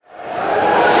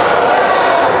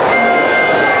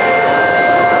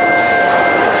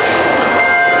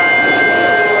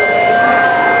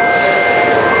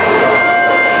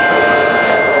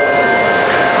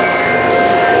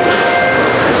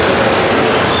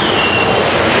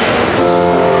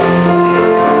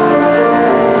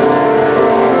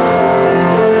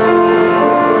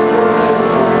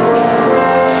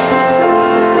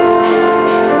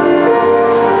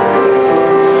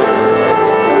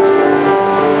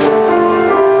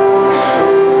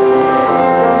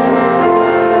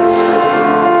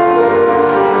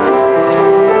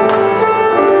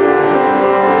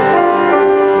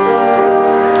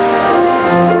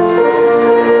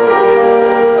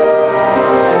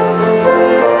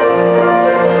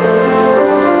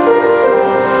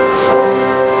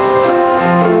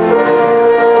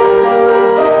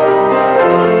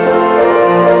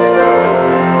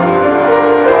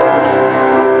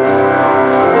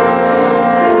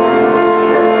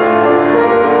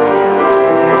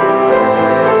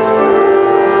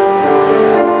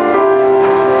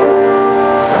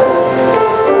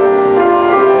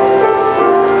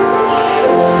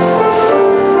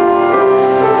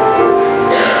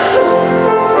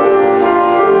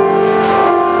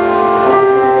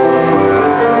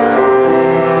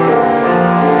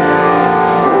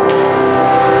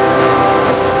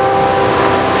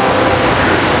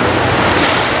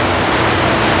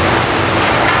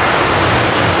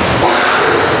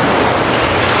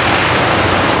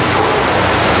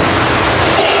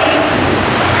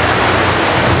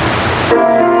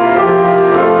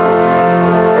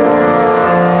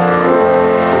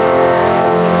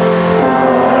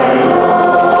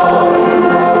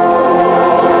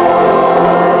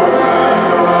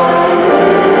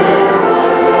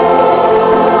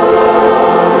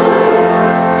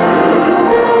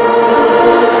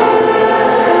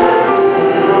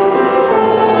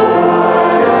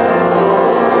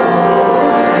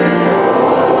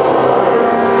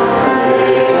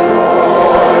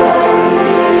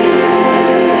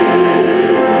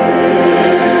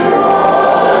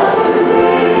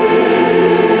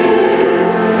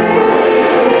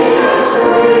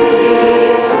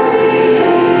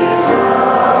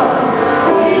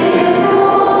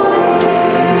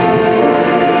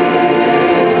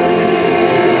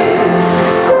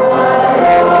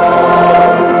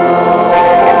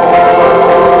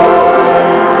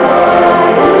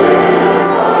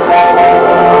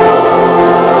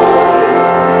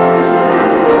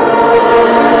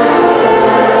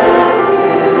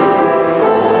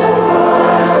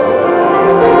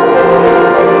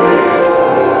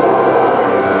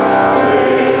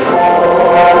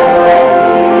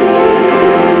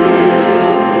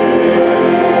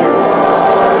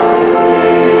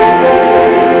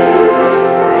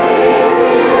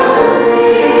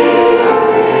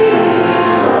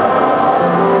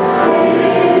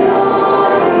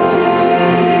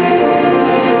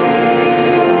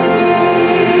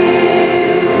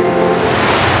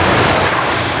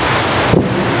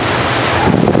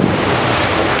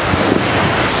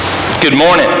Good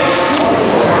morning.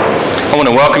 I want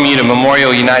to welcome you to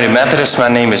Memorial United Methodist. My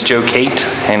name is Joe Cate,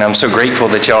 and I'm so grateful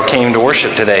that y'all came to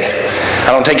worship today.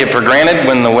 I don't take it for granted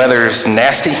when the weather's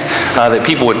nasty that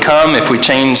people would come. If we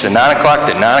changed to 9 o'clock,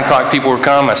 that 9 o'clock people would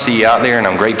come. I see you out there, and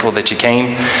I'm grateful that you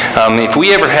came. If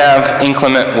we ever have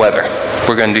inclement weather,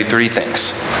 we're going to do three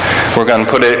things. We're going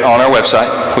to put it on our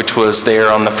website, which was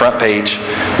there on the front page.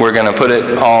 We're going to put it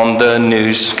on the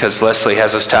news, because Leslie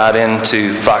has us tied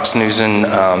into Fox News and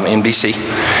NBC.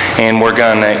 And we're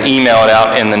going to email it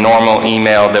out in the normal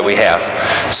email that we have.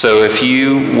 So if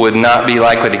you would not be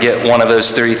likely to get one of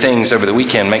those three things over the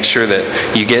weekend, make sure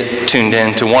that you get tuned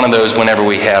in to one of those whenever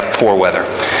we have poor weather.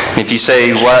 And if you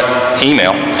say what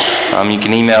email, you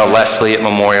can email Leslie at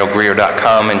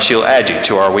memorialgreer.com, and she'll add you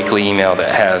to our weekly email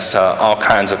that has all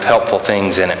kinds of helpful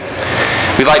things in it.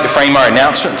 We'd like to frame our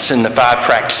announcements in the 5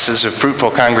 practices of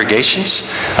fruitful congregations,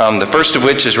 the first of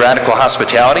which is radical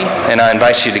hospitality, and I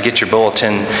invite you to get your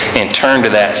bulletin and turn to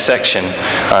that section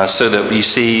so that you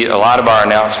see a lot of our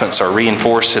announcements are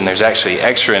reinforced, and there's actually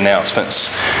extra announcements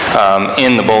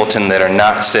in the bulletin that are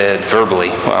not said verbally.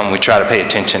 We try to pay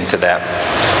attention to that.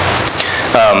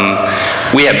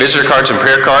 We have visitor cards and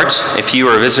prayer cards. If you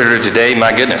are a visitor today,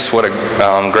 my goodness, what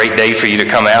a great day for you to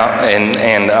come out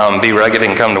and be rugged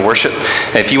and come to worship.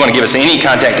 If you want to give us any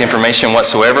contact information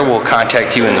whatsoever, we'll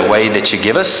contact you in the way that you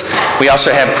give us. We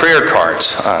also have prayer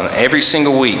cards. Every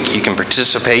single week you can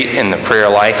participate in the prayer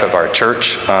life of our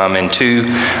church in 2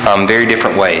 very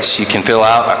different ways. You can fill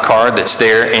out a card that's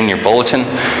there in your bulletin.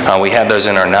 We have those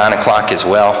in our 9 o'clock as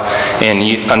well.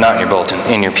 Not in your bulletin,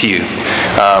 in your pew.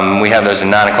 We have those at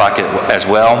 9 o'clock as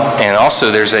well. And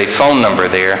also there's a phone number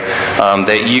there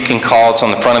that you can call. It's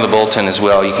on the front of the bulletin as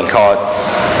well. You can call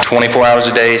it 24 hours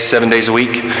a day, 7 days a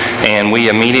week, and we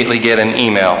immediately get an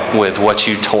email with what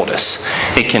you told us.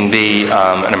 It can be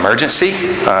an emergency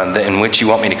in which you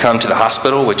want me to come to the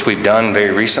hospital, which we've done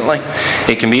very recently.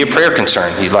 It can be a prayer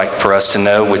concern you'd like for us to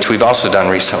know, which we've also done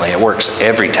recently. It works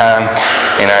every time,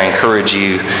 and I encourage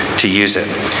you to use it.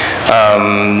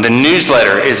 The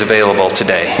newsletter is available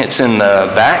today. It's in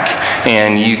the back,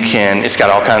 and it's got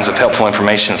all kinds of helpful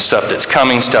information of stuff that's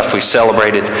coming, stuff we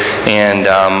celebrated, and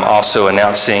also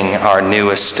announcing our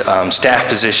newest staff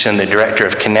position, the Director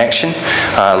of Connection.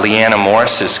 Leanna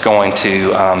Morris is going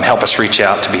to help us reach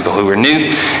out to people who are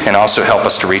new, and also help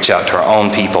us to reach out to our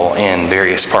own people in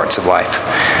various parts of life.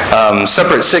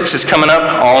 Supper at 6 is coming up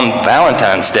on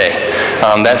Valentine's Day.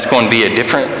 That's going to be a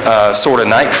different sort of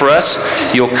night for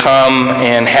us. You'll come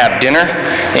and have dinner,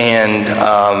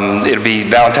 and it'll be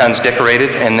Valentine's decorated,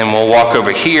 and then we'll walk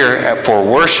over here for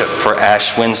worship for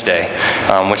Ash Wednesday,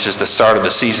 which is the start of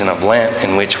the season of Lent,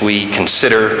 in which we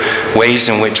consider ways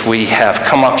in which we have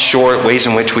come up short, ways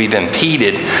in which we've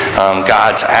impeded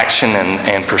God's action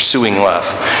and pursuing love.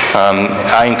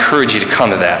 I encourage you to come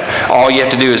to that. All you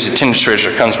have to do is the attendance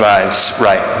treasurer comes by and says,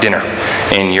 right, dinner,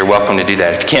 and you're welcome to do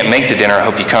that. If you can't make the dinner, I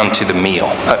hope you come to the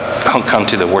meal, come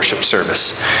to the worship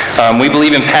service. We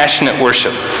believe in passionate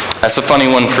worship. That's a funny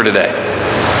one for today.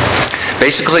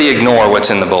 Basically ignore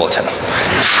what's in the bulletin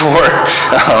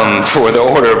for the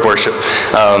order of worship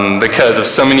because of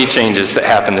so many changes that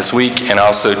happened this week, and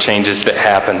also changes that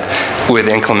happened with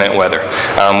inclement weather.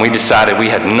 We decided we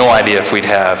had no idea if we'd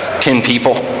have 10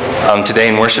 people today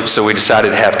in worship, so we decided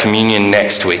to have communion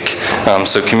next week.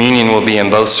 So communion will be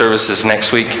in both services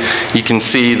next week. You can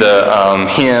see the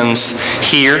hymns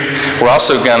here. We're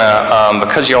also going to,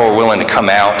 because y'all were willing to come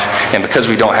out, and because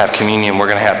we don't have communion, we're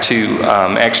going to have 2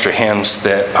 extra hymns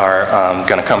that are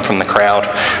going to come from the crowd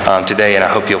today, and I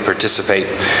hope you'll participate.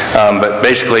 But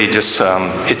basically, just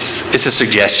it's a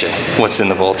suggestion what's in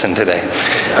the bulletin today.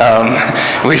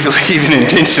 We believe in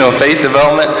intentional faith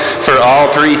development for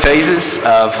all 3 phases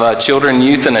of children,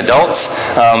 youth, and adults.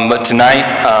 But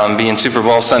tonight, being Super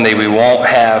Bowl Sunday, we won't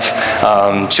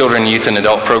have children, youth, and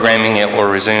adult programming. It will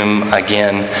resume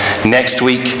again next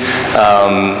week.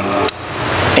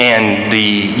 And the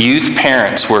youth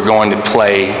parents were going to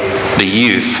play the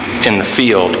youth in the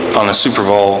field on the Super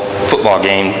Bowl football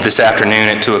game this afternoon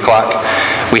at 2 o'clock.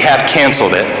 We have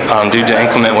canceled it due to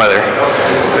inclement weather.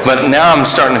 But now I'm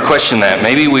starting to question that.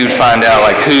 Maybe we would find out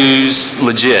like who's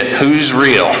legit, who's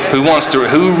real, who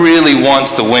really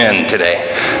wants to win today.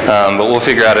 But we'll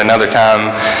figure out another time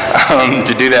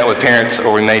to do that with parents,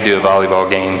 or we may do a volleyball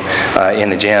game in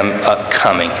the gym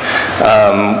upcoming.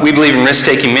 We believe in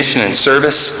risk-taking mission and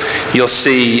service. You'll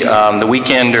see the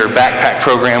Weekender Backpack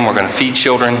Program. We're going to feed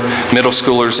children, middle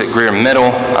schoolers at Greer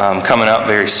Middle coming up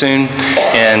very soon.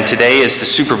 And today is the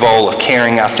Super Bowl of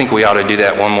Caring. I think we ought to do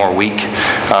that one more week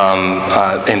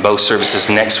in both services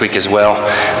next week as well.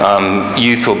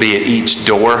 Youth will be at each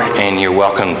door, and you're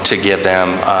welcome to give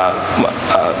them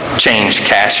change,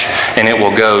 cash, and it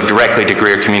will go directly to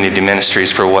Greer Community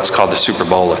Ministries for what's called the Super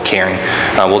Bowl of Caring.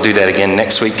 We'll do that again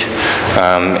next week,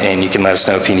 and you can let us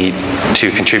know if you need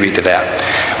to contribute to that.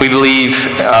 We believe,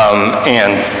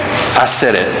 and I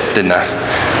said it, didn't I?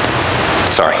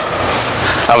 Sorry.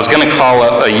 I was going to call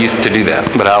up a youth to do that,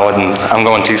 but I'm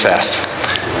going too fast.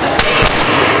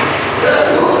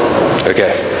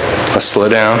 Okay, let's slow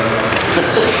down.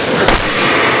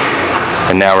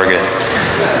 And now we're good.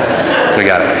 We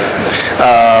got it.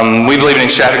 We believe in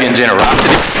extravagant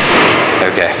generosity.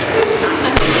 Okay.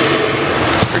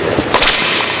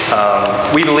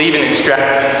 We believe in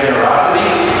extravagant generosity,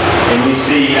 and you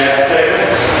see that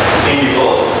segment in your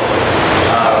bulletin.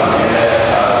 And that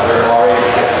we're already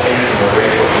at the case and we're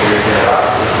grateful for your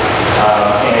generosity.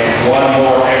 And one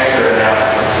more extra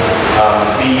announcement. The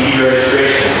CEP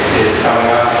registration is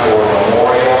coming up for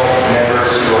Memorial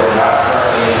members who are not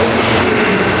currently in the CEP.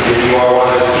 If you are one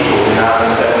of those people, do not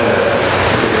miss that window,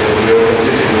 because it will be open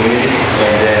to the community,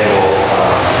 and then we'll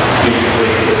be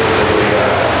completed with the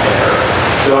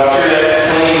So I'm sure that's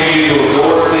plenty for you to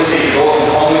absorb. Please take your bulletin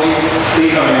home with you.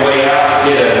 Please, on your way out,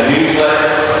 get a newsletter,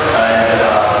 and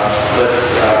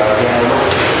let's begin the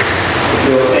worship. If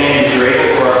you'll stand as you're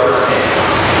able for our first hymn.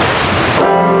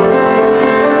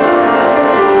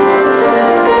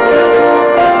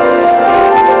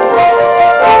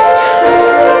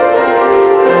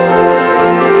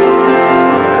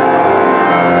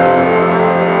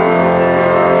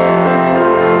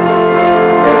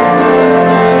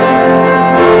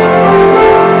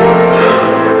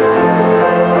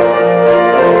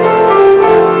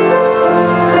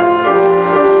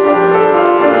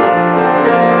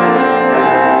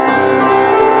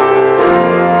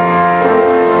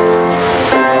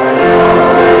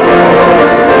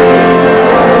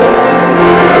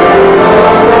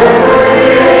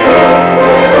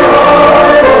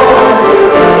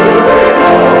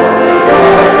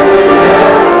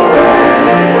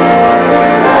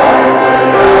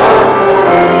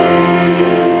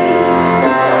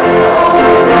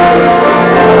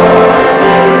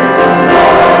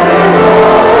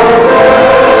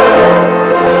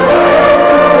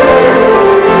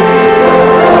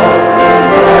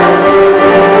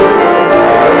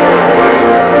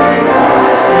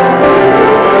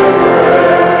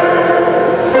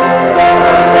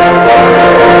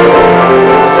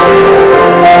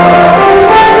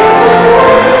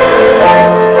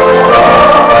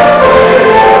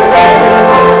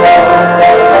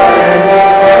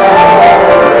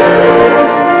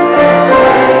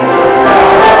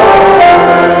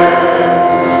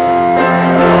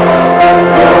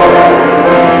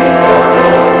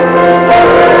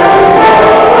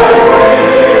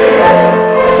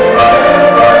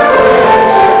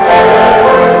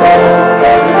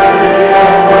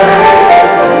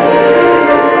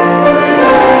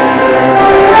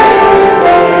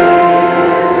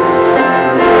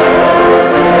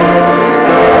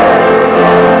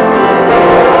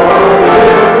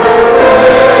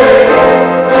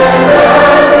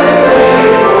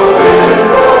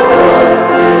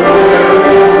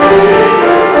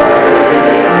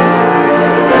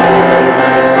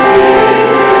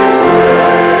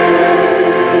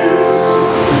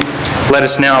 Let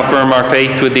us now affirm our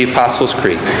faith with the Apostles'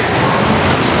 Creed.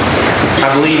 I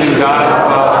believe in God, our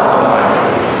Father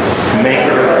Almighty,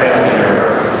 maker of heaven and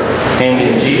earth, and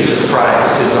in Jesus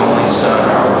Christ, his only Son,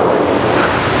 our Lord,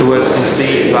 who was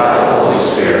conceived by the Holy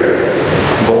Spirit,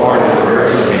 born of the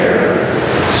Virgin Mary,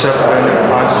 suffered under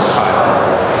Pontius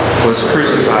Pilate, was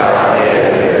crucified,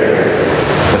 dead, and buried.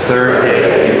 The third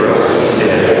day he rose from the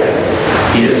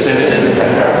dead. He ascended into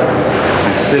heaven,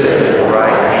 and sitteth at the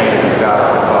right hand of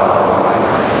God the Father.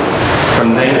 From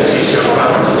thence he shall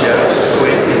come to judge the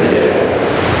quick and the dead.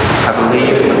 I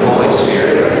believe in the Holy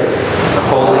Spirit, the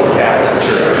Holy Catholic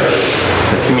Church,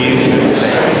 the communion of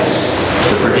saints,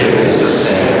 the forgiveness of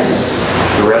sins,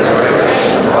 the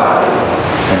resurrection of the body,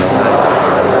 and the life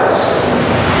everlasting.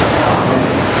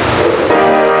 Amen.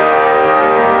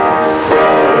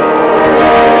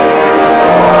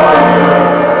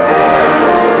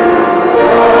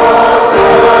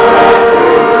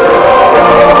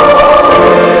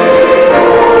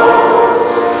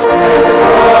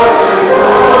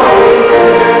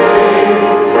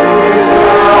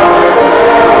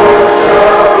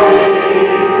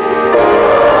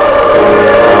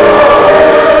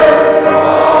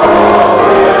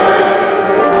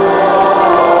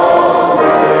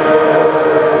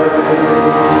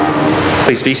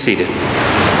 Please be seated.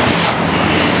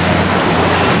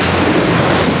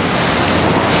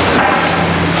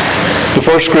 The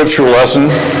first scripture lesson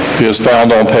is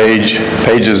found on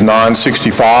pages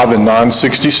 965 and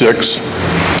 966.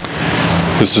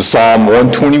 This is Psalm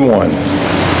 121.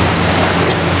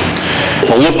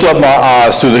 I lift up my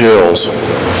eyes to the hills.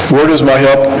 Where does my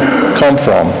help come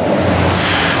from?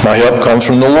 My help comes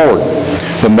from the Lord,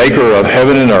 the maker of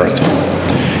heaven and earth.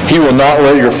 He will not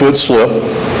let your foot slip.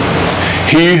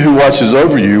 He who watches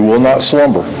over you will not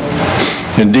slumber.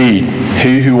 Indeed,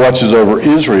 he who watches over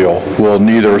Israel will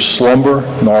neither slumber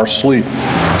nor sleep.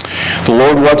 The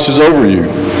Lord watches over you.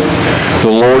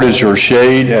 The Lord is your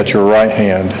shade at your right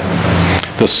hand.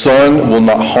 The sun will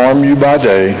not harm you by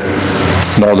day,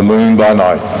 nor the moon by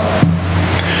night.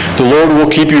 The Lord will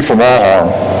keep you from all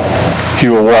harm. He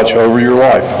will watch over your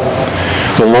life.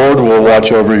 The Lord will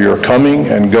watch over your coming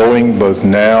and going both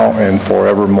now and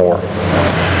forevermore.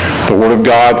 The word of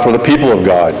God for the people of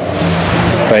God.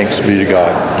 Thanks be to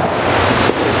God.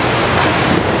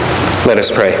 Let us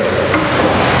pray.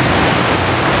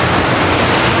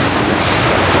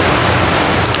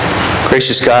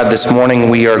 Gracious God, this morning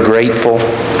we are grateful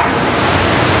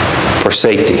for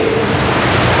safety.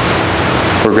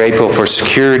 We're grateful for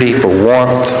security, for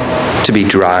warmth, to be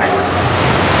dry.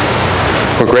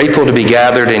 We're grateful to be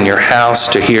gathered in your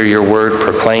house to hear your word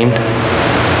proclaimed.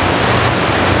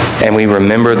 And we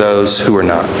remember those who are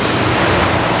not.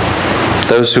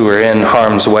 Those who are in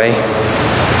harm's way,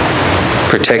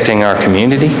 protecting our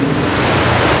community.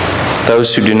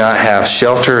 Those who do not have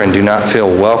shelter and do not feel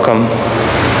welcome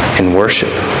in worship.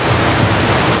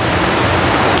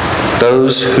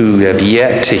 Those who have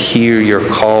yet to hear your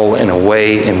call in a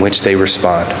way in which they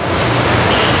respond.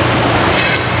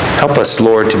 Help us,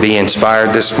 Lord, to be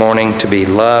inspired this morning, to be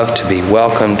loved, to be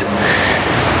welcomed,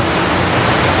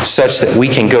 such that we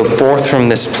can go forth from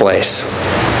this place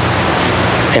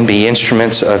and be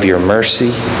instruments of your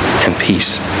mercy and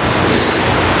peace.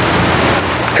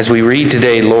 As we read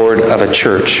today, Lord, of a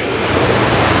church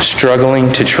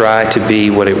struggling to try to be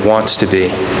what it wants to be,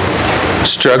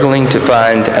 struggling to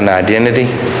find an identity,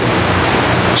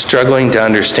 struggling to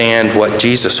understand what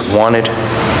Jesus wanted,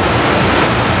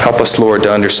 help us, Lord,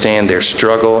 to understand their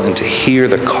struggle and to hear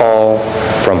the call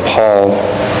from Paul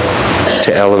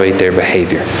to elevate their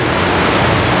behavior.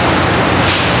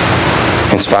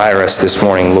 Inspire us this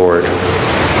morning, Lord,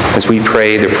 as we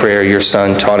pray the prayer your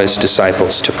Son taught his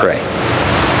disciples to pray.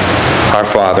 Our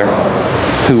Father,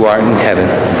 who art in heaven,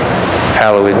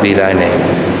 hallowed be thy name.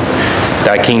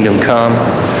 Thy kingdom come,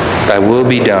 thy will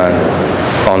be done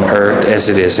on earth as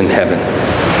it is in heaven.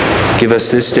 Give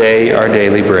us this day our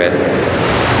daily bread,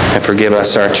 and forgive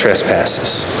us our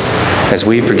trespasses, as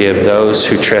we forgive those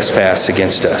who trespass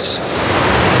against us.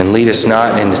 And lead us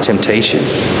not into temptation,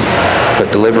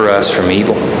 but deliver us from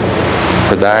evil.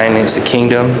 For thine is the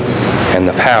kingdom, and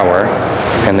the power,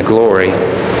 and the glory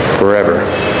forever.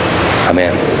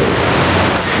 Amen.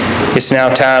 It's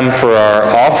now time for our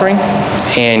offering,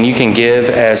 and you can give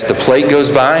as the plate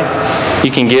goes by. You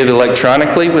can give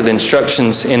electronically with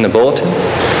instructions in the bulletin.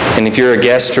 And if you're a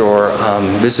guest or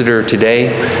visitor today,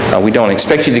 we don't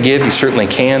expect you to give. You certainly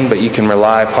can, but you can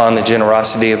rely upon the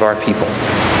generosity of our people.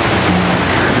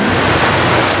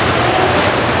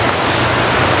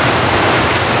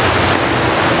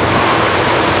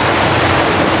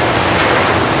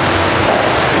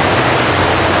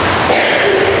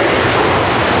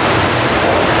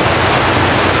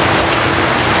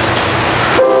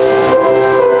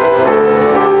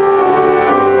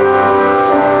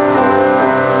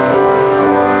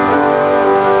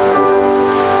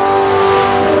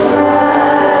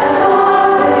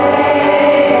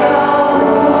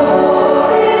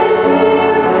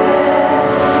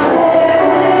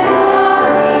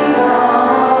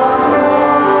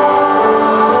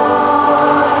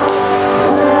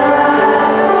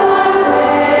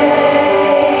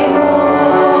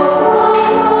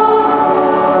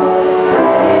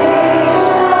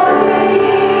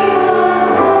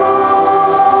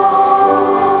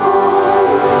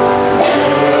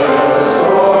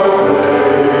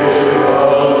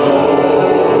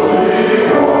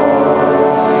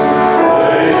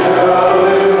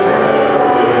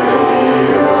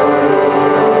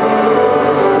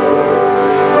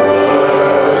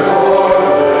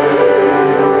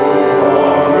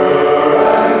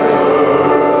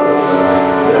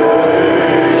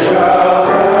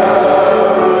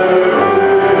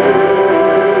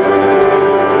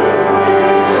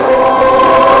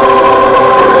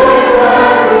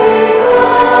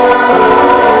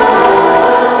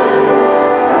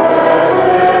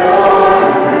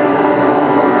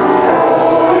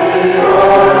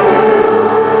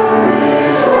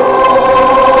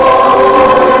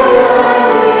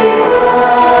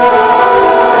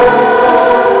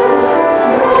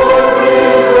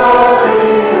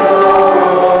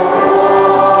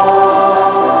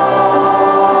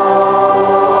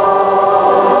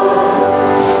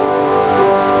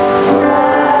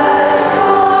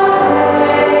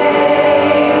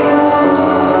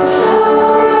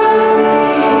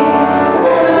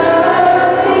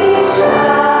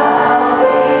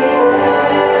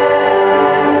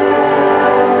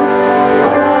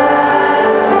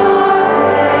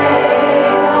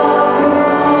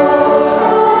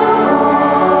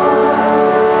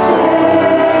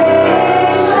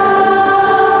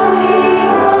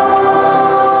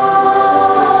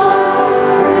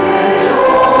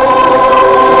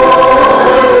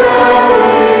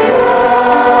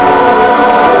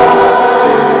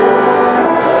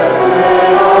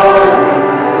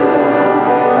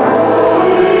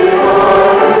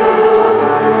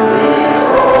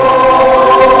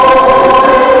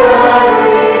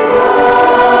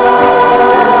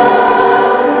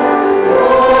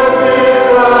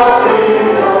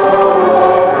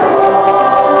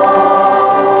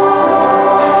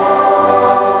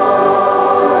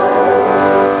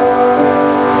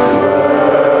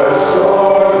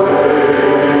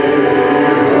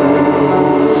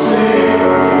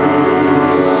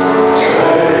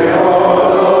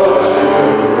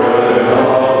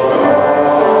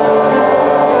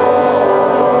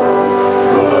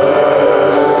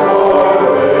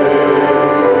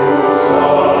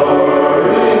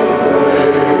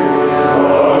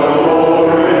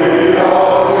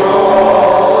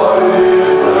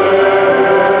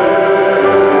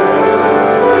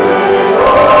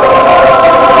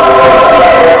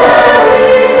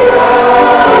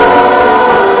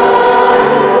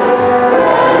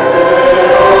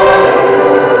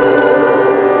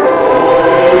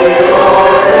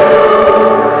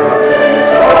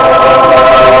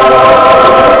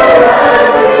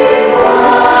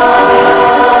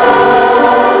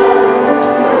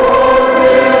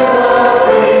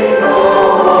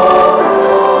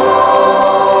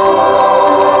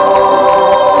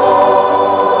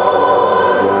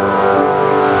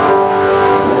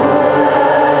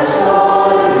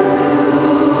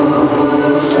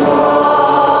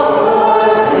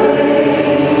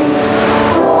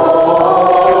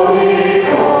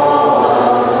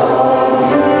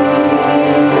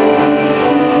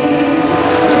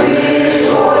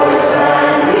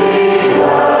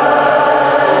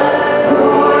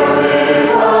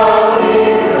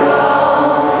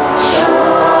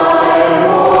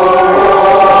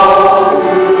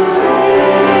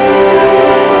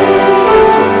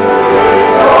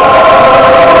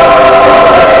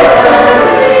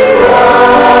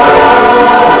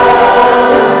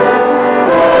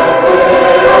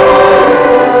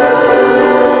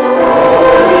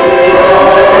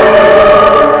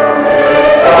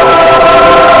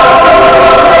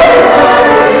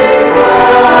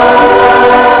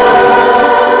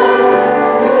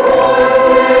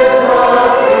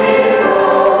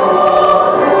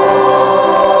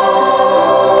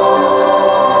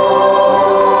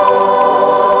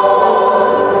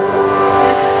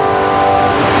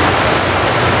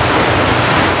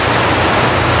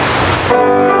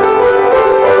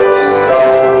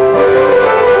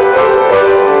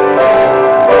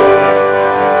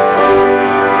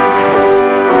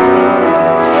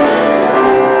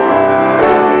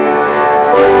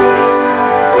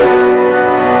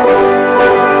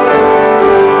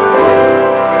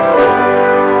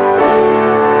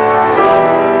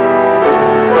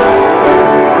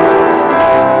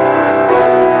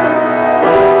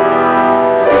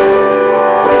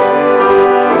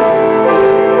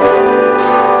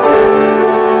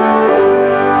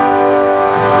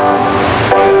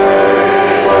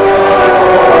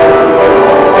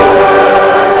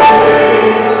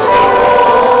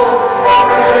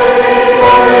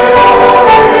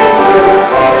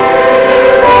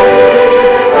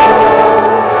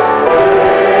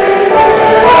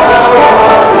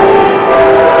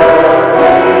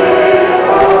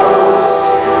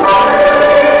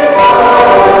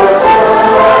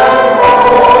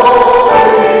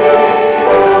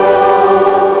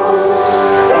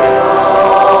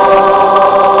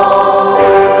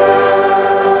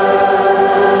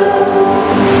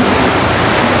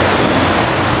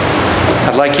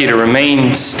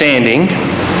 remain standing.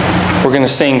 We're going to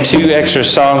sing 2 extra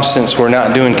songs since we're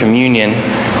not doing communion,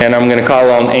 and I'm going to call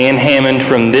on Ann Hammond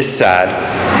from this side.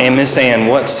 And Miss Ann,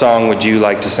 what song would you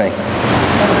like to sing?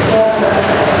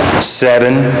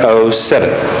 707.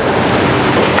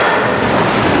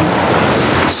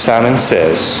 Simon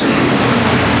Says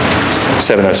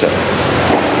 707.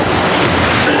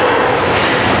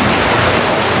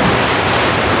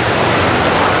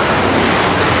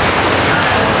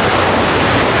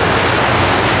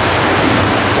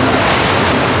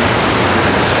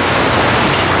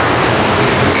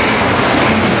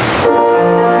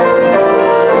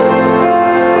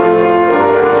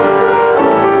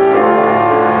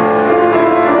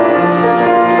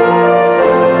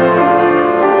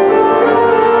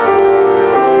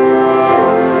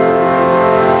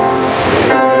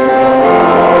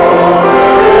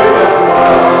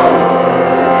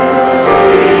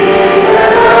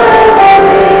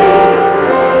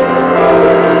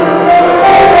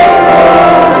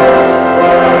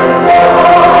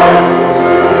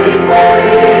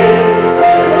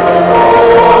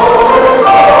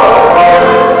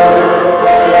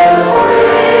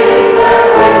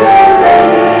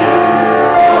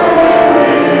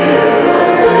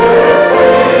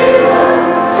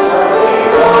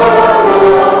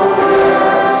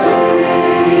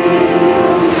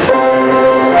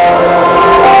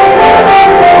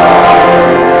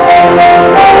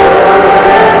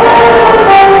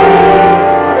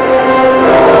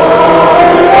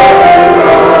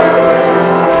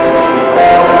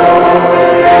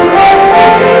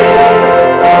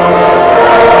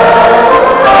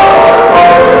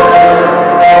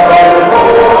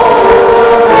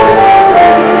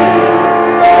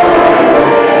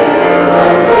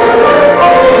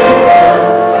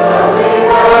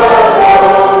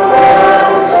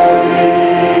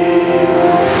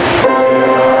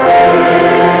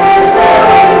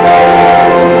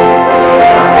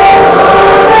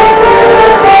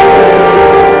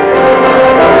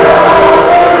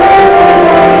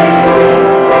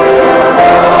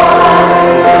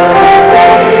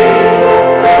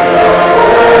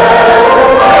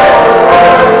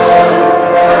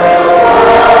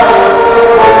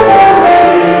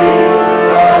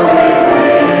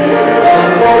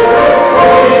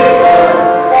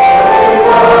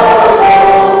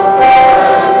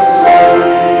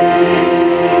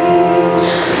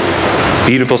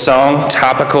 Beautiful song,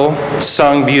 topical,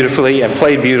 sung beautifully, and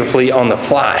played beautifully on the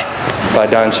fly by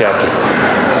Don Chapter.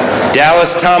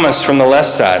 Dallas Thomas from the left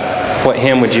side. What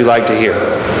hymn would you like to hear?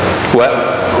 What?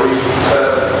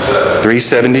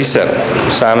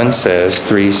 377. Simon Says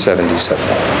 377.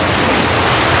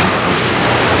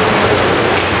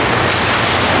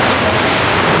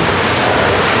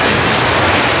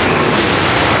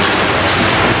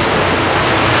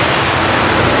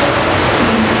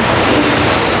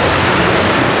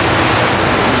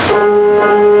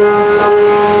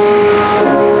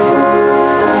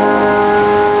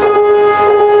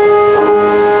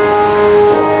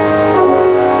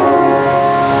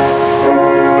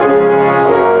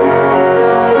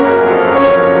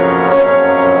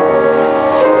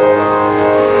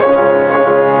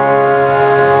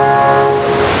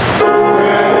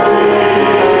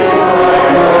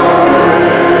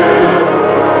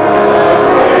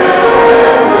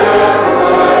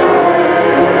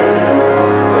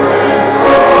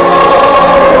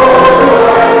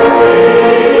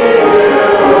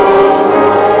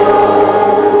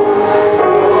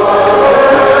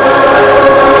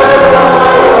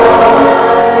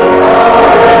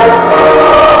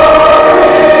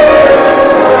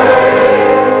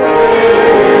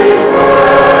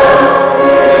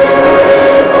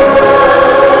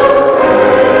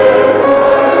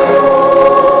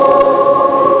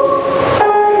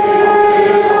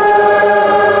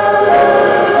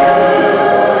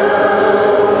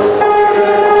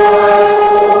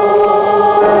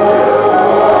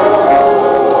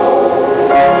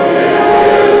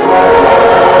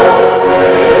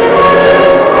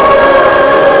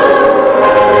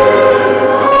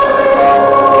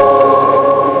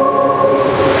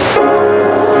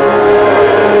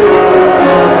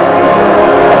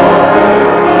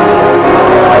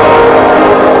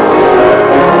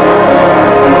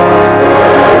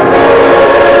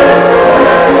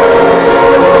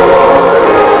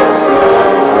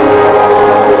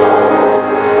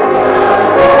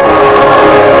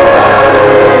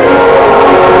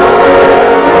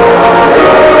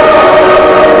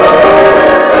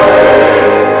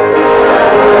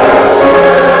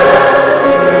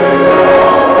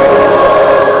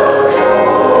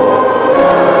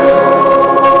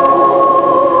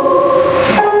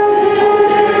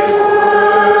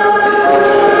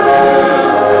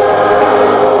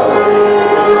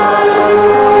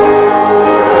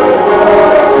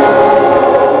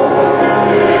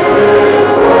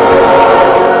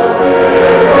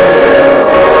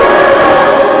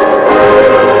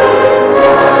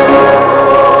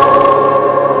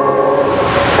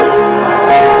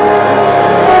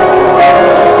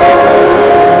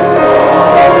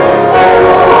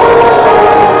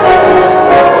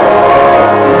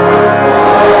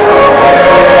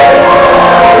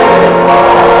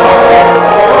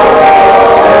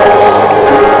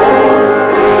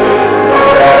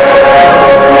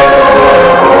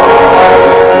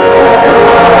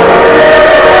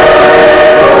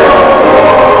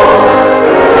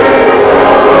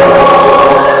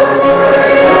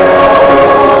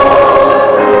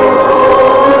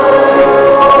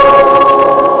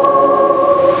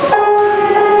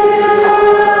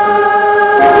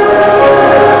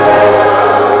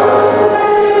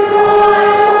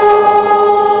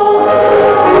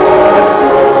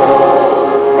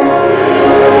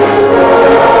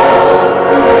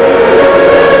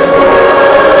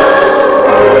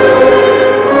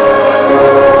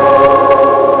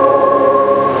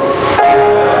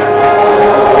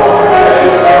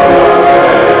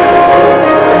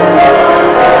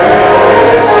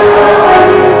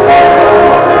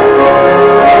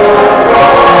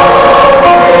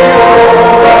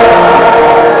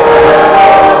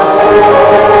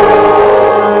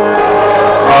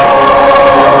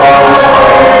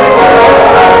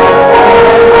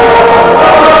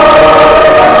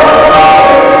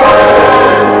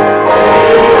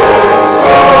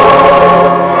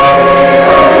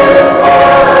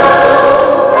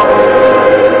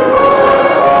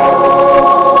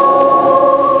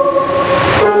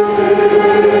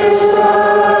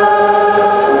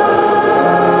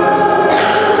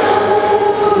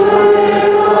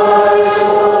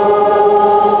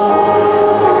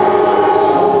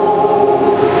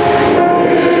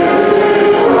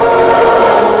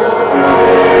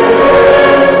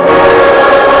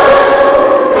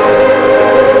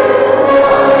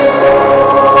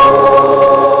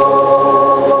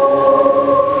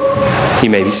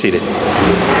 may be seated.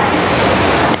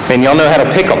 And y'all know how to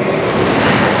pick them.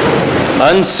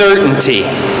 Uncertainty,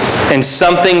 and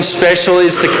something special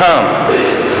is to come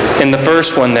in the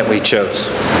first one that we chose.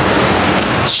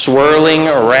 Swirling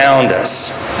around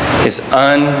us is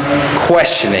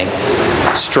unquestioning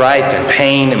strife and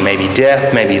pain and maybe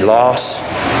death, maybe loss.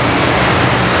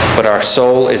 But our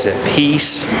soul is at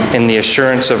peace in the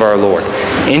assurance of our Lord.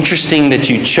 Interesting that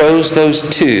you chose those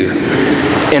two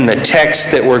in the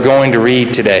text that we're going to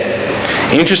read today.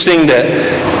 Interesting that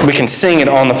we can sing it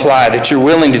on the fly, that you're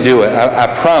willing to do it.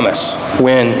 I promise,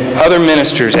 when other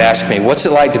ministers ask me, what's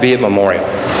it like to be at Memorial?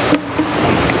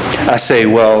 I say,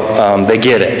 well, they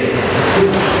get it.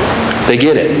 They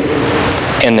get it.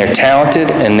 And they're talented,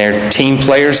 and they're team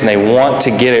players, and they want to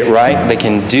get it right. They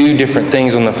can do different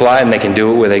things on the fly, and they can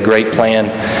do it with a great plan.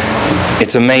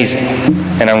 It's amazing.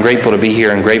 And I'm grateful to be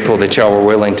here and grateful that y'all were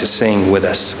willing to sing with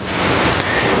us.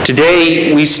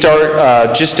 Today, we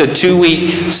start just a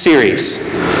 2-week series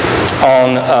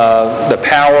on the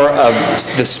power of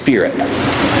the Spirit.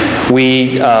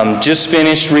 We just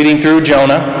finished reading through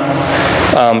Jonah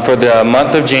for the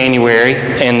month of January,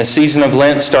 and the season of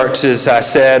Lent starts, as I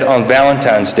said, on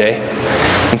Valentine's Day.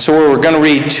 And so we're going to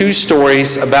read 2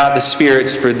 stories about the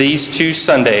spirits for these 2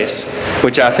 Sundays,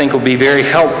 which I think will be very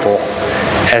helpful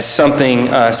as something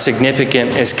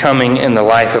significant is coming in the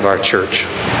life of our church.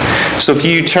 So if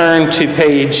you turn to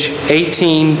page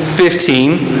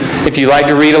 1815, if you'd like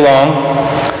to read along,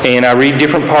 and I read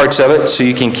different parts of it, so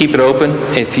you can keep it open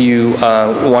if you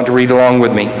want to read along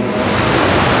with me.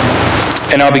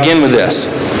 And I'll begin with this.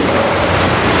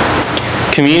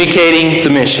 Communicating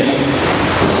the mission.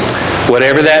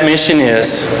 Whatever that mission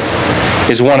is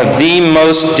one of the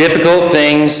most difficult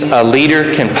things a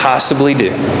leader can possibly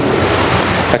do.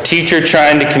 A teacher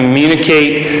trying to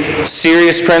communicate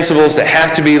serious principles that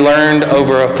have to be learned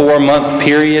over a 4-month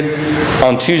period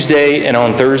on Tuesday and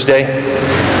on Thursday.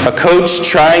 A coach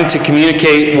trying to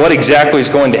communicate what exactly is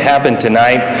going to happen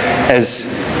tonight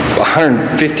as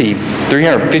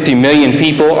 350 million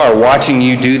people are watching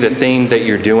you do the thing that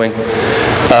you're doing.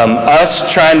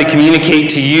 Us trying to communicate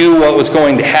to you what was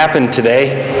going to happen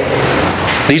today.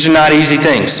 These are not easy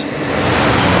things.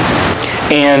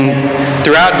 And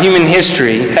throughout human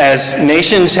history, as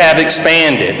nations have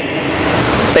expanded,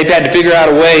 they've had to figure out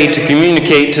a way to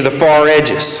communicate to the far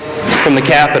edges from the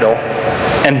capital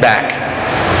and back.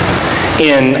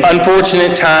 In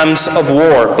unfortunate times of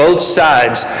war, both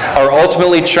sides are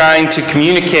ultimately trying to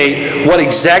communicate what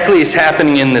exactly is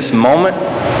happening in this moment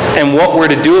and what we're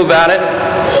to do about it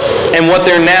and what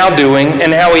they're now doing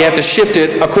and how we have to shift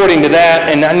it according to that.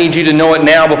 And I need you to know it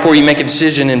now before you make a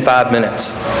decision in 5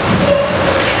 minutes.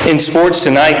 In sports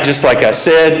tonight, just like I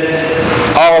said,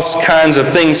 all kinds of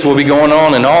things will be going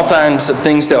on and all kinds of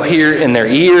things they'll hear in their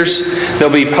ears.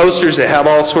 There'll be posters that have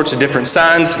all sorts of different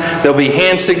signs. There'll be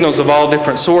hand signals of all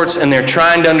different sorts, and they're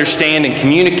trying to understand and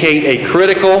communicate a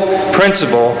critical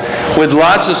principle with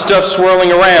lots of stuff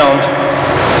swirling around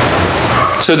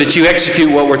so that you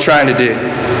execute what we're trying to do.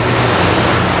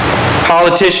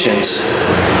 Politicians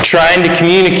trying to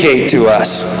communicate to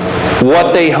us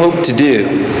what they hope to do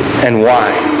and why.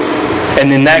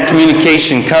 And then that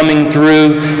communication coming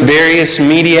through various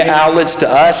media outlets to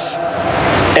us,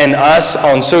 and us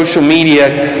on social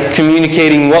media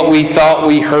communicating what we thought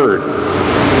we heard.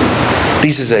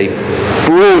 This is a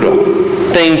brutal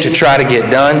thing to try to get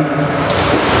done,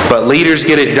 but leaders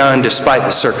get it done despite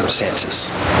the circumstances.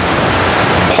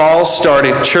 Paul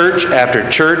started church after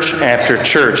church after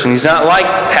church, and he's not like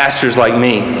pastors like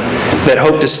me that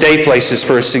hope to stay places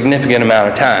for a significant amount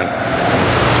of time.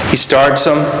 He starts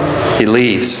them, he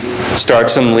leaves.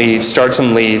 Starts them, leaves, starts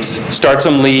them, leaves, starts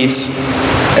them, leaves,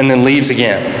 and then leaves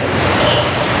again.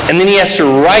 And then he has to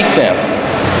write them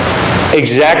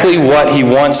exactly what he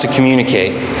wants to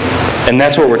communicate. And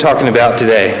that's what we're talking about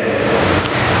today.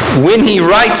 When he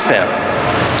writes them,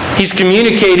 he's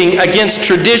communicating against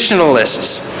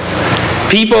traditionalists,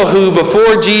 people who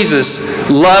before Jesus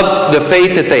loved the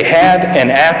faith that they had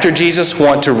and after Jesus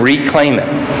want to reclaim it.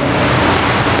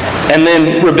 And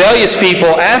then rebellious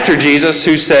people after Jesus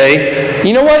who say,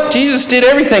 you know what, Jesus did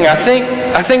everything. I think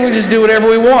we just do whatever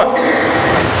we want.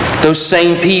 Those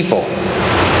same people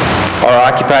are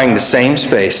occupying the same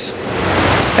space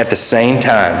at the same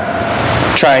time,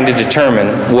 trying to determine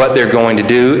what they're going to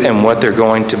do and what they're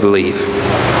going to believe.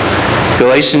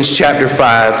 Galatians chapter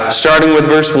 5, starting with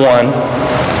verse 1,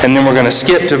 and then we're going to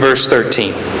skip to verse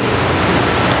 13.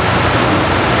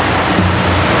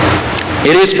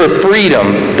 It is for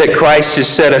freedom that Christ has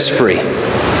set us free.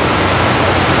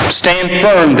 Stand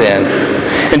firm then,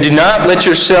 and do not let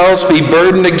yourselves be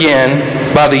burdened again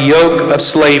by the yoke of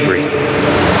slavery.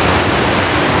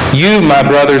 You, my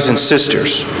brothers and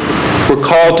sisters, were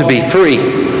called to be free.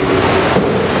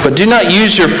 But do not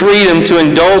use your freedom to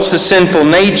indulge the sinful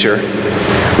nature.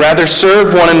 Rather,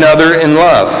 serve one another in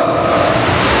love.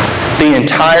 The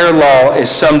entire law is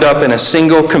summed up in a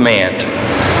single command: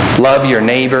 love your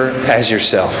neighbor as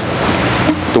yourself.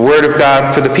 The word of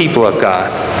God for the people of God.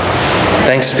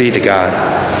 Thanks be to God.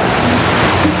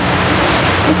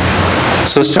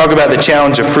 So let's talk about the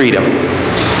challenge of freedom.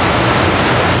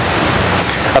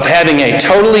 Of having a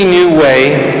totally new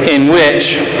way in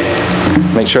which,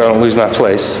 make sure I don't lose my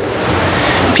place,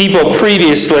 people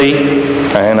previously,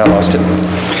 and I lost it,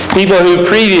 people who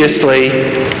previously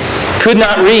could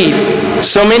not read,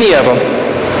 so many of them,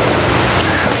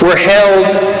 were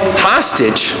held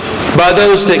hostage by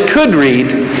those that could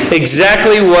read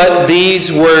exactly what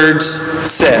these words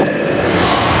said.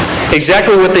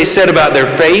 Exactly what they said about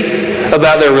their faith,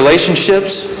 about their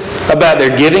relationships, about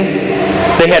their giving.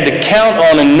 They had to count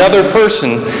on another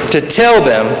person to tell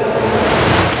them,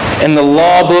 and the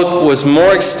law book was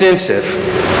more extensive,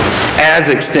 as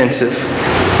extensive,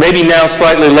 maybe now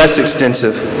slightly less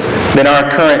extensive than our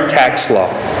current tax law.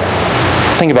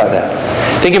 Think about that.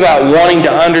 Think about wanting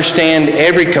to understand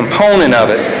every component of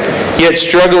it, yet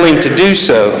struggling to do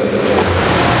so.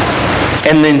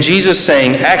 And then Jesus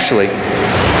saying, actually,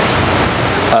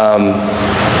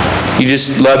 you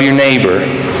just love your neighbor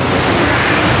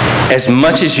as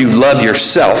much as you love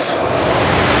yourself,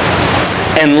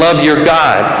 and love your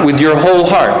God with your whole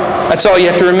heart. That's all you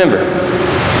have to remember.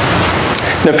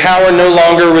 The power no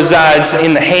longer resides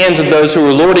in the hands of those who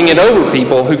are lording it over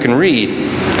people who can read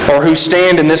or who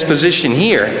stand in this position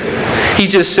here. He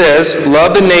just says,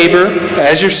 love the neighbor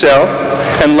as yourself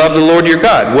and love the Lord your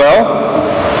God. Well,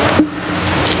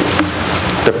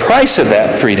 the price of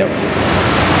that freedom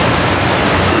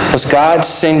was God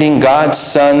sending God's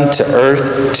Son to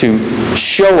earth to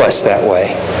show us that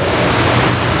way.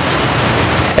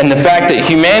 And the fact that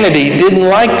humanity didn't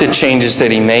like the changes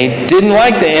that he made, didn't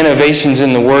like the innovations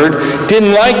in the Word,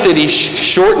 didn't like that he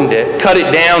shortened it, cut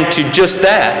it down to just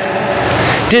that,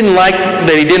 didn't like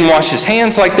that he didn't wash his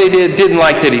hands like they did, didn't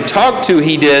like that he talked to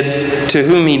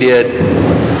whom he did.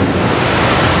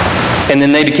 And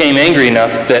then they became angry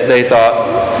enough that they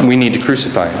thought, we need to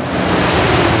crucify him.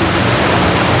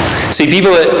 See,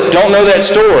 people that don't know that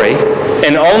story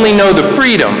and only know the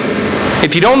freedom,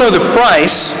 if you don't know the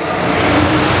price,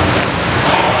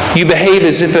 you behave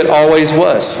as if it always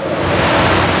was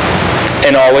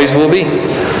and always will be.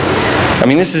 I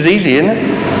mean, this is easy, isn't it?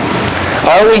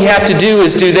 All we have to do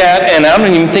is do that, and I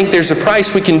don't even think there's a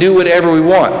price. We can do whatever we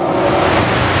want.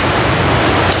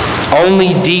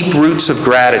 Only deep roots of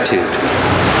gratitude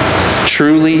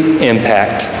truly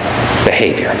impact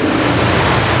behavior.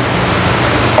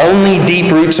 Only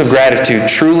deep roots of gratitude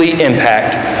truly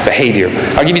impact behavior.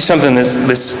 I'll give you something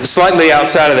that's slightly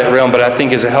outside of that realm, but I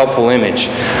think is a helpful image.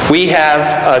 We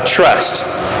have a trust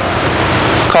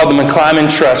called the McClyman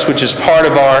Trust, which is part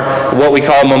of our, what we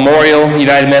call Memorial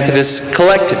United Methodist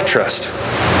Collective Trust.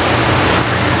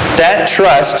 That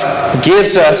trust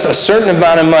gives us a certain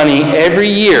amount of money every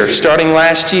year, starting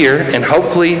last year and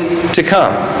hopefully to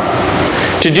come,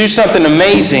 to do something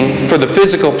amazing for the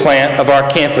physical plant of our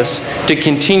campus to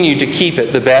continue to keep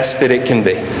it the best that it can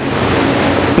be.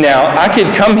 Now, I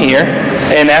could come here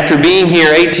and after being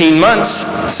here 18 months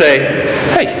say,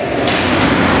 hey,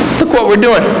 look what we're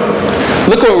doing.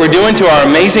 Look what we're doing to our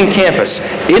amazing campus.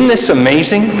 Isn't this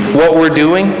amazing what we're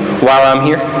doing while I'm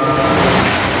here?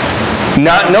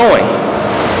 Not knowing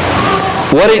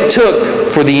what it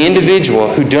took for the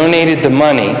individual who donated the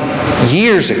money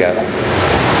years ago,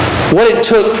 what it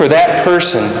took for that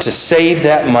person to save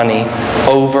that money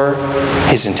over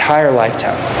his entire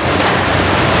lifetime.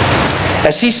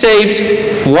 As he saved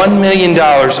 $1 million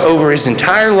over his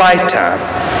entire lifetime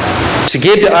to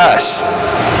give to us,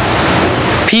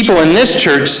 people in this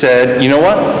church said, you know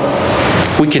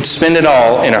what? We could spend it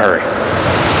all in a hurry.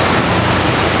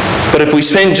 But if we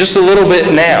spend just a little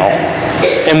bit now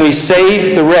and we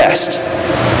save the rest,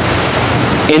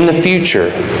 in the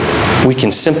future, we can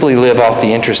simply live off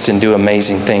the interest and do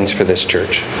amazing things for this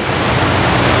church.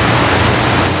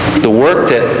 The work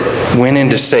that went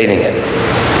into saving it,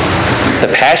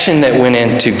 the passion that went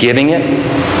into giving it,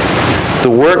 the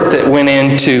work that went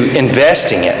into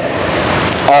investing it,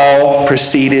 all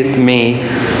preceded me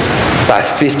by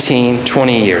 15,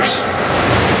 20 years.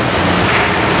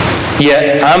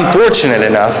 Yet I'm fortunate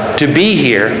enough to be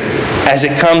here as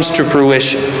it comes to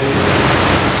fruition.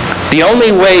 The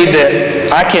only way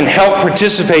that I can help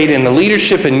participate in the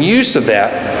leadership and use of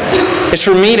that is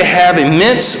for me to have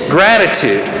immense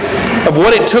gratitude of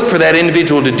what it took for that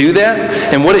individual to do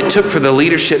that and what it took for the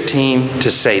leadership team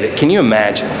to save it. Can you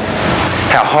imagine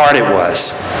how hard it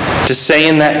was to say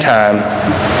in that time,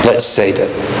 let's save it?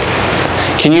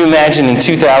 Can you imagine in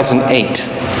 2008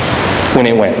 when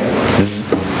it went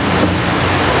zzz,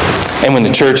 and when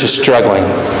the church is struggling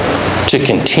to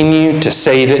continue to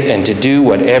save it and to do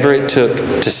whatever it took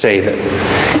to save it?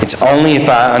 It's only if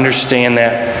I understand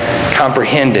that,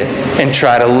 comprehend it, and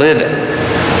try to live it,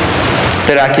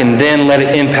 that I can then let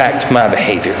it impact my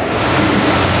behavior.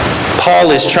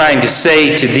 Paul is trying to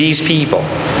say to these people,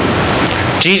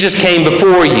 Jesus came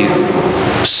before you,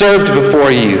 served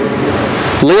before you,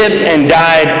 lived and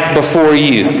died before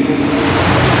you,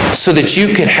 so that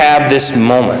you could have this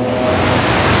moment.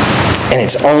 And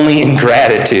it's only in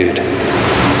gratitude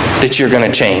that you're going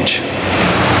to change.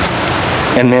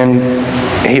 And then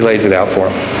he lays it out for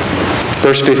him.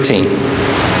 Verse 15.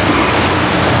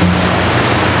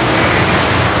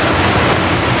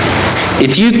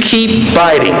 If you keep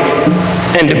biting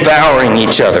and devouring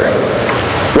each other,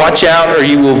 watch out or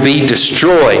you will be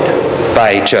destroyed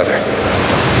by each other.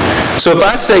 So if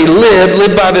I say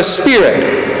live by the Spirit,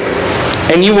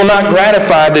 and you will not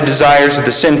gratify the desires of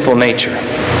the sinful nature.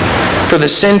 For the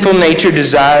sinful nature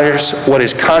desires what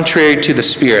is contrary to the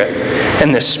Spirit,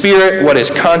 and the Spirit what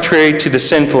is contrary to the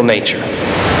sinful nature.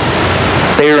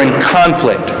 They are in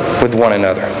conflict with one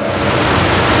another,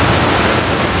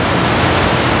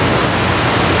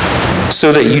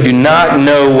 so that you do not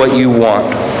know what you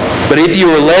want. But if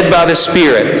you are led by the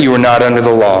Spirit, you are not under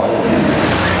the law.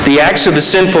 The acts of the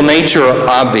sinful nature are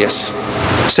obvious: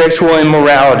 sexual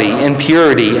immorality,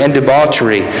 impurity, and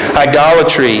debauchery,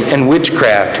 idolatry and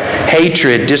witchcraft,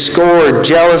 hatred, discord,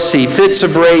 jealousy, fits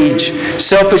of rage,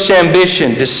 selfish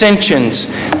ambition, dissensions,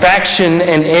 faction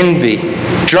and envy,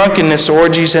 drunkenness,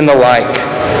 orgies, and the like.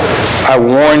 I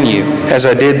warn you, as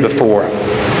I did before,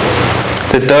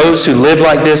 that those who live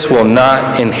like this will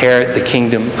not inherit the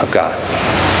kingdom of God.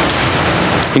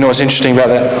 You know what's interesting about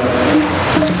that?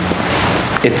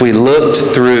 If we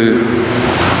looked through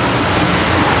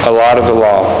a lot of the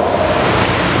law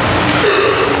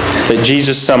that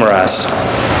Jesus summarized,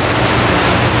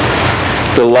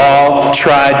 the law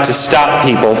tried to stop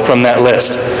people from that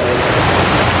list.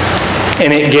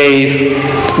 And it gave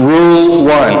Rule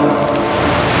 1,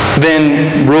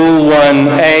 then Rule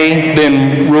 1A,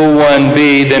 then Rule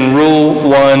 1B, then Rule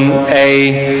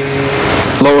 1A,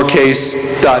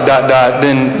 lowercase, ...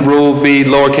 then Rule B,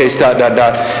 lowercase, ...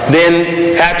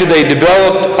 Then, after they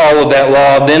developed all of that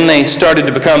law, then they started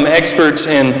to become experts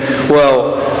in,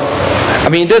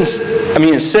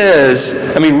 it says,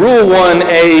 Rule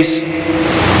 1A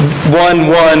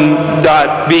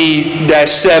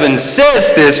 11.B-7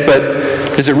 says this, but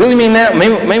does it really mean that?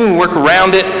 Maybe we work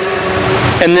around it.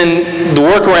 And then the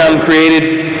workaround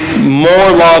created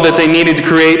more law that they needed to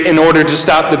create in order to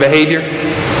stop the behavior.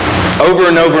 Over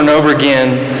and over and over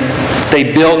again,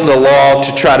 they built the law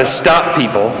to try to stop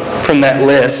people from that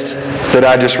list that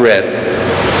I just read.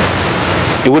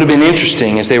 It would have been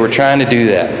interesting as they were trying to do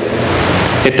that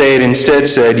if they had instead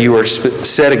said, you are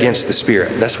set against the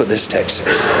Spirit. That's what this text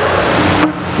says.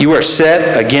 You are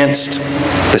set against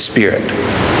the Spirit.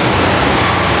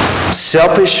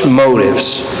 Selfish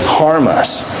motives harm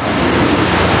us.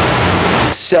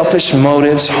 Selfish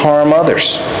motives harm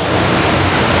others.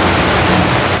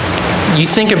 You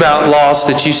think about laws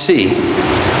that you see,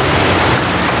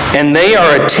 and they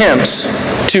are attempts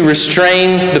to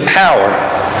restrain the power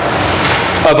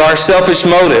of our selfish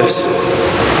motives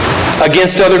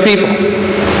against other people.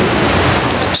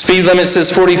 Speed limit says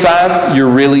 45, you're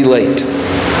really late.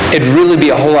 It'd really be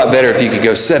a whole lot better if you could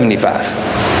go 75.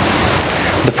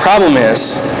 The problem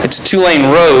is, it's a 2-lane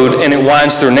road and it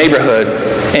winds through a neighborhood,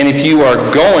 and if you are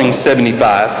going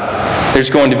 75, there's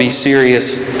going to be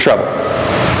serious trouble.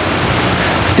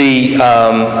 The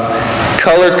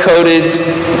color-coded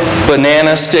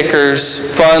banana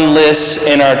stickers, fun lists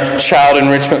in our child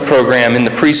enrichment program in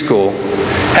the preschool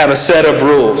have a set of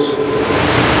rules.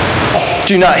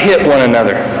 Do not hit one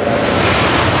another,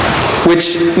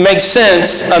 which makes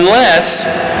sense unless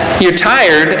you're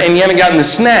tired and you haven't gotten the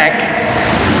snack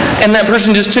and that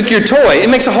person just took your toy. It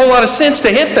makes a whole lot of sense to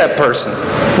hit that person,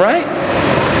 right?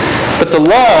 But the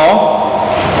law,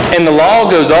 and the law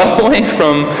goes all the way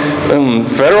from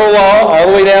federal law all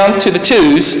the way down to the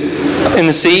twos in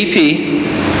the CEP.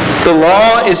 The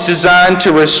law is designed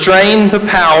to restrain the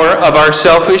power of our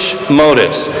selfish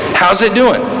motives. How's it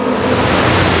doing?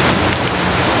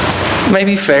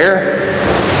 Maybe fair,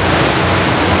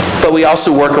 but we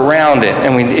also work around it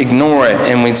and we ignore it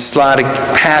and we slide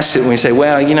past it and we say,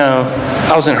 well,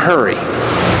 I was in a hurry.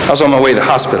 I I was on my way to the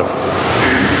hospital.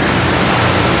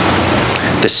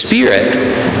 The Spirit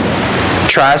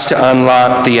tries to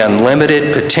unlock the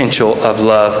unlimited potential of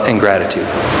love and gratitude.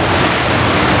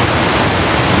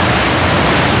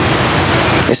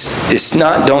 It's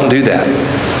not, don't do that.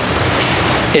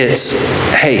 It's,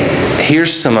 hey,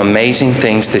 here's some amazing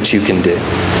things that you can do.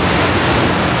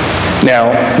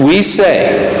 Now, we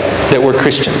say that we're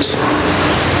Christians.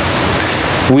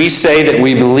 We say that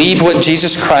we believe what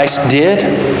Jesus Christ did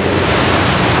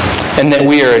and that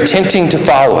we are attempting to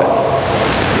follow it.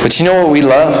 But you know what we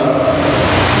love?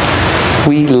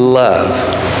 We love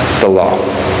the law.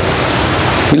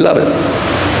 We love it.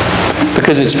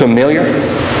 Because it's familiar.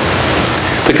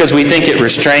 Because we think it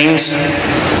restrains.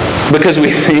 Because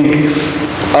we think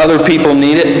other people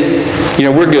need it. You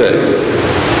know, we're good.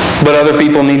 But other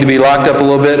people need to be locked up a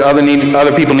little bit.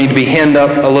 Other people need to be hemmed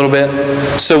up a little bit.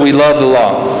 So we love the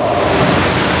law.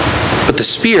 But the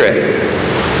Spirit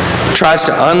tries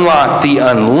to unlock the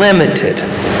unlimited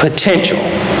potential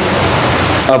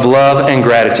of love and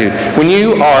gratitude. When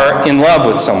you are in love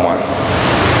with someone,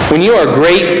 when you are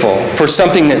grateful for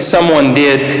something that someone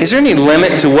did, is there any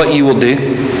limit to what you will do?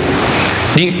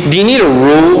 Do you need a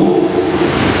rule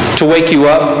to wake you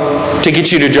up, to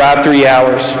get you to drive 3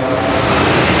 hours,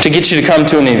 to get you to come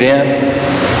to an event?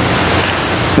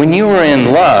 When you are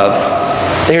in love,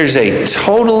 there's a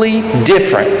totally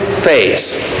different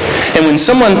phase. And when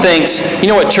someone thinks, you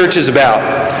know what church is about?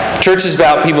 Church is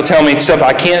about people telling me stuff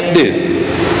I can't do,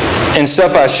 and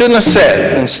stuff I shouldn't have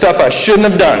said, and stuff I shouldn't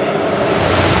have done.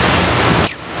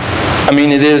 I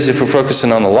mean, it is if we're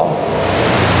focusing on the law.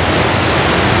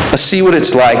 Let's see what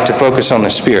it's like to focus on the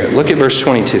Spirit. Look at verse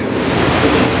 22.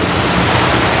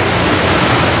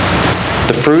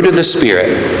 The fruit of the Spirit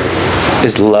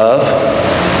is love,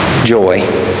 joy,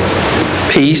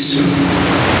 peace,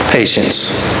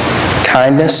 patience,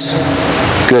 kindness,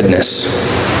 goodness,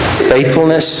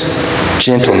 faithfulness,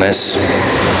 gentleness,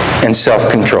 and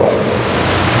self-control.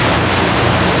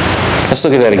 Let's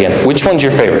look at that again. Which one's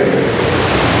your favorite?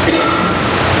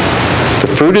 The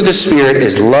fruit of the Spirit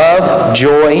is love,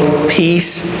 joy,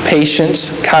 peace,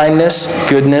 patience, kindness,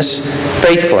 goodness,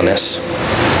 faithfulness,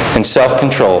 and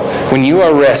self-control. When you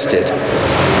are rested,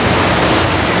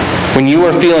 when you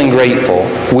are feeling grateful,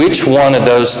 which one of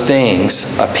those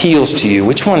things appeals to you?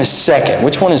 Which one is second?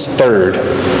 Which one is third?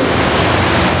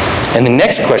 And the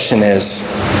next question is,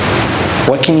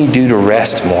 what can you do to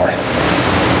rest more?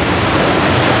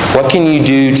 What can you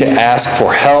do to ask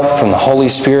for help from the Holy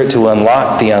Spirit to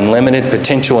unlock the unlimited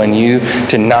potential in you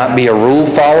to not be a rule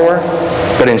follower,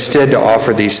 but instead to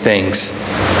offer these things?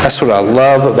 That's what I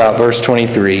love about verse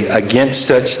 23. Against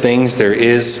such things there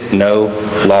is no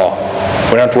law.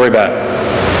 We don't have to worry about it.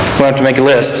 We don't have to make a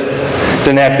list. It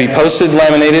doesn't have to be posted,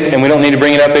 laminated, and we don't need to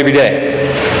bring it up every day.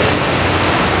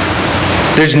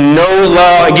 There's no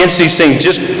law against these things.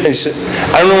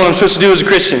 I don't know what I'm supposed to do as a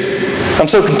Christian. I'm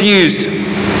so confused.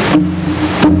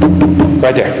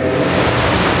 Right there.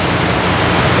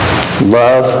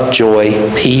 Love, joy,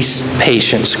 peace,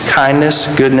 patience,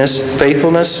 kindness, goodness,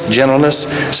 faithfulness, gentleness,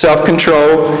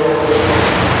 self-control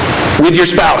with your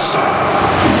spouse.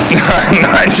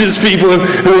 Not just people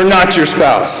who are not your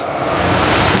spouse.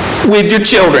 With your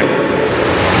children.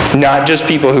 Not just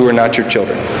people who are not your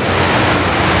children.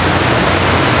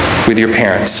 With your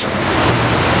parents.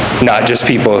 Not just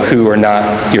people who are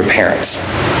not your parents.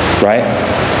 Right?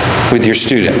 With your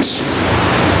students.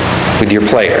 With your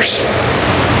players.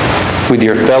 With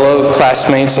your fellow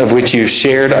classmates of which you've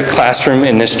shared a classroom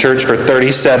in this church for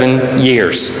 37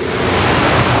 years.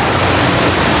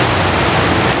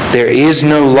 There is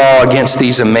no law against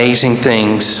these amazing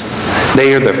things.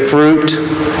 They are the fruit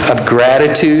of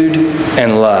gratitude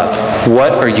and love.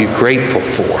 What are you grateful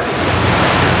for?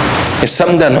 If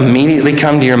something doesn't immediately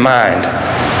come to your mind,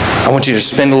 I want you to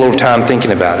spend a little time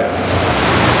thinking about it.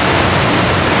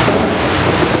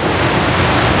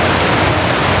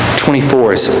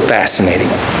 24 is fascinating.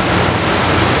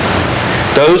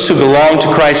 Those who belong to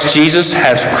Christ Jesus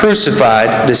have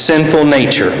crucified the sinful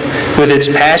nature with its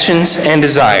passions and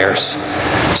desires.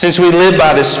 Since we live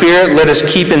by the Spirit, let us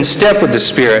keep in step with the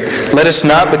Spirit. Let us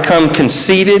not become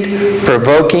conceited,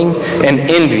 provoking, and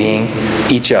envying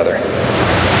each other.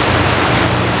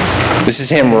 This is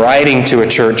him writing to a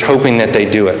church, hoping that they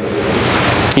do it.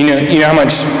 You know how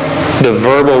much the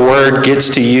verbal word gets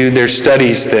to you? There's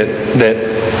studies that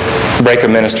break a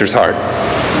minister's heart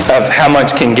of how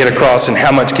much can get across and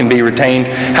how much can be retained.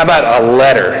 How about a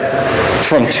letter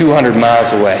from 200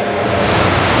 miles away?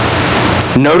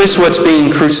 Notice what's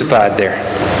being crucified there.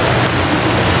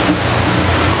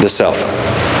 The self.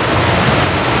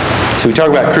 So we talk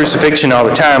about crucifixion all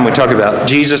the time. We talk about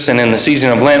Jesus, and in the season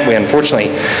of Lent,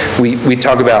 we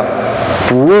talk about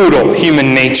brutal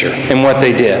human nature and what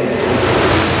they did.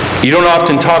 You don't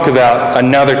often talk about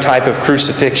another type of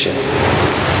crucifixion.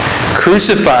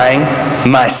 Crucifying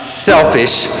my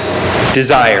selfish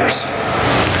desires.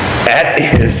 That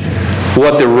is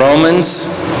what the Romans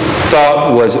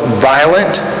thought was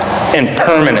violent and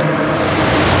permanent.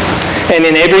 And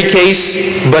in every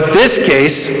case but this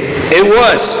case, it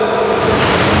was.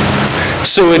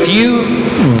 So if you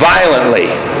violently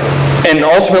and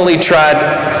ultimately tried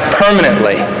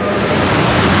permanently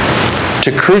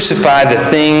to crucify the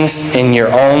things in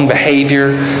your own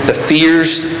behavior, the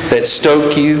fears that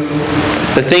stoke you,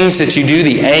 the things that you do,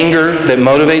 the anger that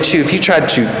motivates you, if you tried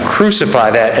to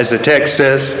crucify that, as the text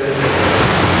says,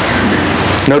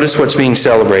 notice what's being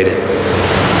celebrated.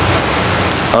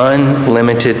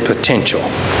 Unlimited potential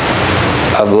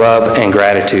of love and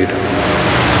gratitude.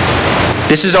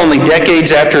 This is only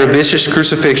decades after a vicious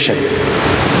crucifixion.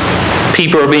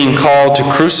 People are being called to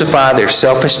crucify their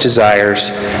selfish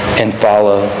desires and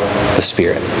follow the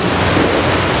Spirit.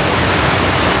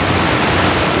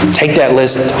 Take that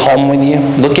list home with you.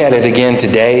 Look at it again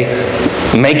today.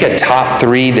 Make a top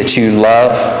 3 that you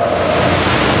love.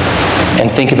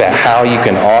 And think about how you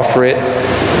can offer it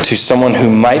to someone who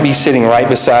might be sitting right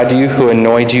beside you who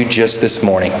annoyed you just this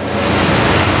morning.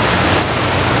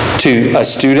 To a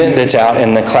student that's out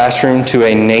in the classroom, to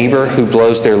a neighbor who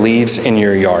blows their leaves in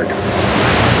your yard.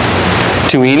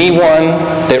 To anyone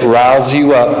that riles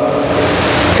you up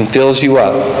and fills you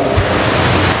up,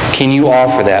 can you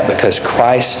offer that? Because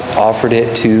Christ offered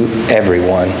it to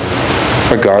everyone,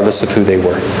 regardless of who they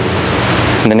were.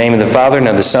 In the name of the Father, and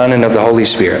of the Son, and of the Holy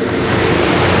Spirit.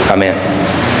 Amen.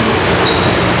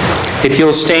 If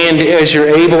you'll stand as you're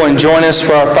able and join us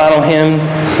for our final hymn,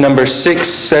 number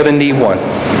 671.